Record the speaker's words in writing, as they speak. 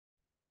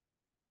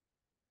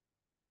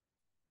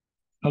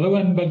Hello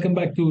and welcome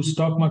back to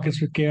stock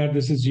markets with K R.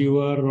 This is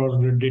यूआर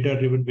और data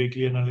driven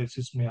weekly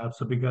analysis में आप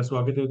सभी का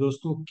स्वागत है।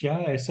 दोस्तों, क्या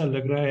ऐसा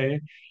लग रहा है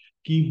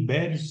कि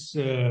बेयर्स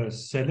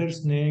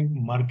सेलर्स ने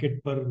मार्केट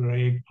पर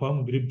एक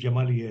फर्म ग्रिप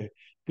जमा ली है,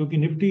 क्योंकि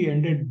Nifty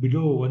ended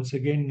below once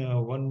again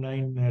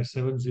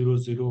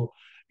 19700।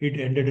 It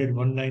ended at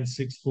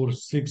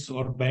 19646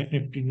 और बैंक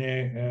निफ्टी ने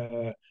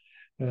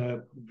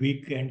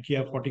वीक एंड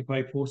किया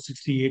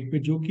 45468 पे,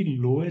 जो कि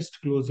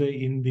लोएस्ट क्लोज है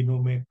इन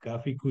दिनों में।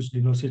 काफी कुछ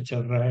दिनों से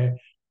चल रहा है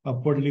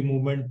अपवर्डली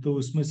मूवमेंट, तो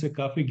उसमें से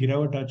काफी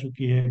गिरावट आ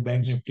चुकी है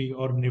बैंक निफ्टी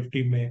और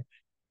निफ्टी में।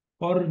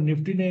 और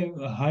निफ्टी ने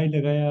हाई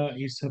लगाया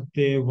इस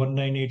हफ्ते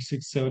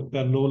 19867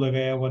 का, लो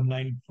लगाया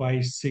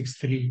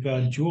 19563 का,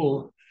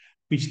 जो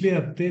पिछले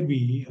हफ्ते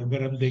भी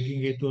अगर हम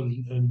देखेंगे तो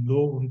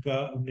लो उनका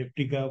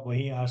निफ्टी का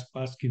वहीं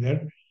आसपास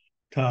किधर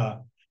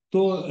था।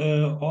 तो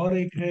और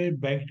एक है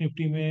बैंक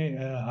निफ्टी में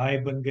हाई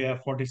बन गया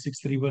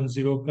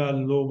 46310 का,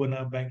 लो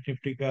बना बैंक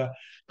निफ्टी का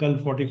कल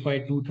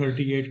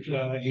 45238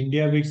 का।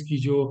 इंडिया विक्स की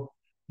जो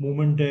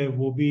मूवमेंट है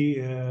वो भी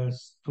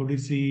थोड़ी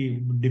सी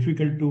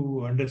डिफिकल्ट टू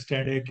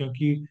अंडरस्टैंड है,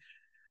 क्योंकि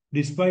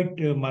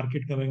despite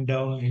market coming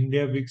down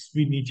India VIX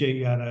भी नीचे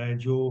ही आ रहा है।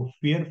 जो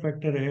फियर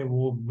फैक्टर है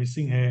वो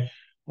मिसिंग है,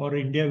 और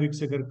इंडिया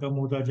विक्स अगर कम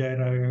होता जा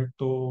रहा है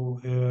तो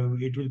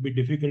it will be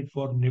difficult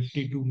for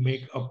Nifty to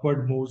make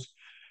upward moves,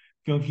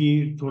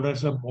 क्योंकि थोड़ा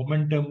सा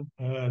मोमेंटम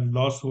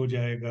लॉस हो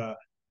जाएगा।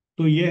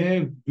 तो यह है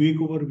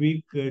वीक ओवर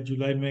वीक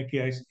जुलाई में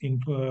क्या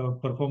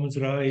परफॉर्मेंस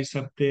रहा इस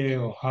हफ्ते।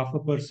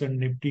 0.5%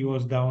 Nifty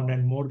was down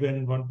and more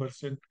than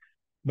 1%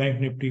 bank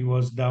Nifty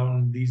was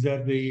down. These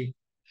are the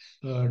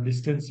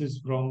distances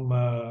from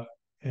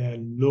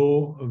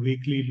low,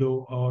 weekly लो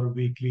और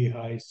वीकली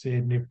हाई से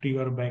निफ्टी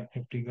और बैंक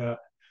निफ्टी का।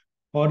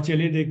 और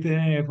चलिए देखते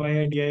हैं एफ आई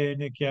आई डी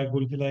ने क्या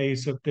गुल खिलाई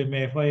इस हफ्ते में।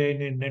 एफ आई आई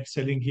ने नेट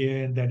सेलिंग की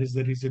है, and that is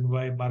the reason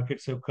why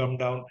markets have come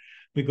down,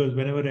 because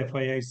whenever F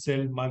I I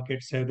cell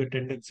markets have the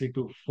tendency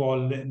to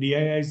fall. D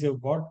I I have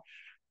what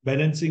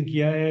balancing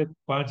किया है,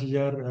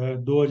 5000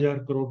 2000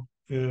 crore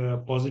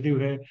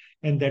positive है,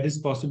 and that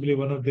is possibly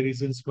one of the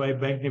reasons why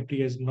bank Nifty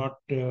has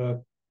not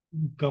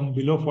come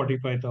below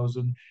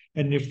 45,000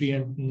 and Nifty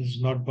has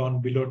not gone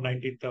below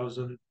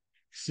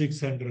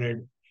 19,600.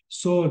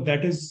 So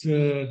that is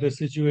the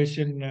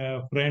situation,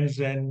 friends,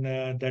 and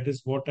that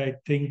is what I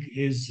think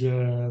is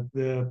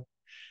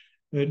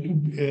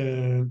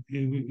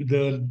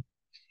the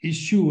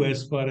issue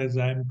as far as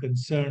I'm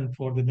concerned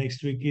for the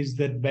next week is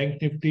that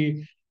Bank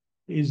Nifty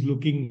is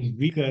looking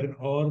weaker,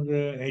 और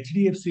H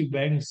D F C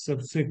bank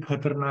सबसे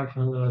खतरनाक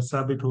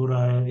साबित हो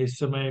रहा है इस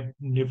समय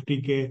Nifty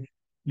के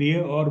लिए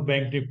और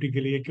बैंक निफ्टी के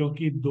लिए,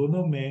 क्योंकि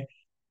दोनों में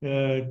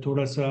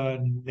थोड़ा सा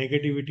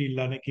नेगेटिविटी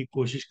लाने की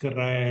कोशिश कर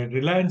रहा है।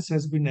 Reliance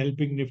has been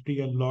helping Nifty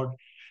a lot.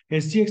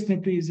 SGX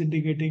Nifty is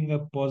indicating a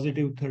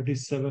positive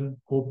 37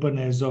 open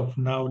as of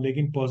now,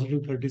 लेकिन पॉजिटिव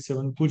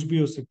 37 कुछ भी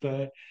हो सकता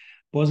है।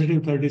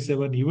 Positive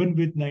 37 even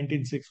with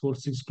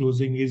 19646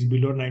 closing is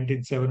below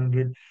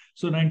 19700,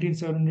 so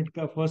 19700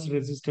 का फर्स्ट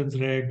रेजिस्टेंस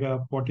रहेगा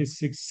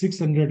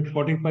 46600,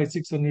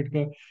 45600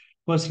 का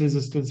फर्स्ट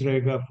रेजिस्टेंस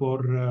रहेगा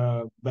for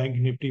bank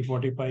Nifty.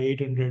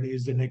 45800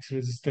 is the next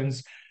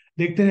resistance.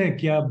 देखते हैं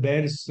क्या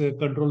बेयर्स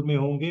कंट्रोल में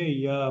होंगे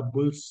या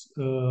बुल्स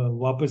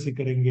वापस ही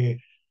करेंगे।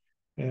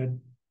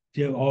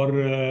 और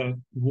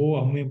वो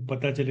हमें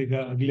पता चलेगा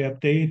अगले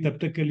हफ्ते ही। तब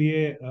तक के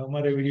लिए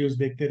हमारे वीडियोस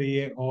देखते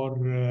रहिए और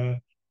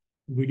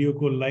वीडियो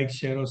को लाइक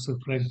शेयर और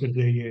सब्सक्राइब कर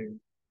दीजिए।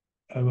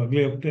 अब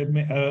अगले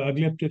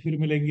हफ्ते फिर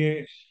मिलेंगे।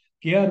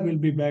 K R will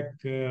be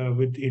back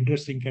with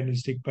interesting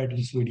candlestick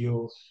patterns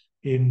video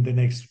in the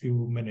next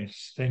few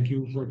minutes. Thank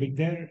you for being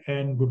there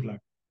and good luck.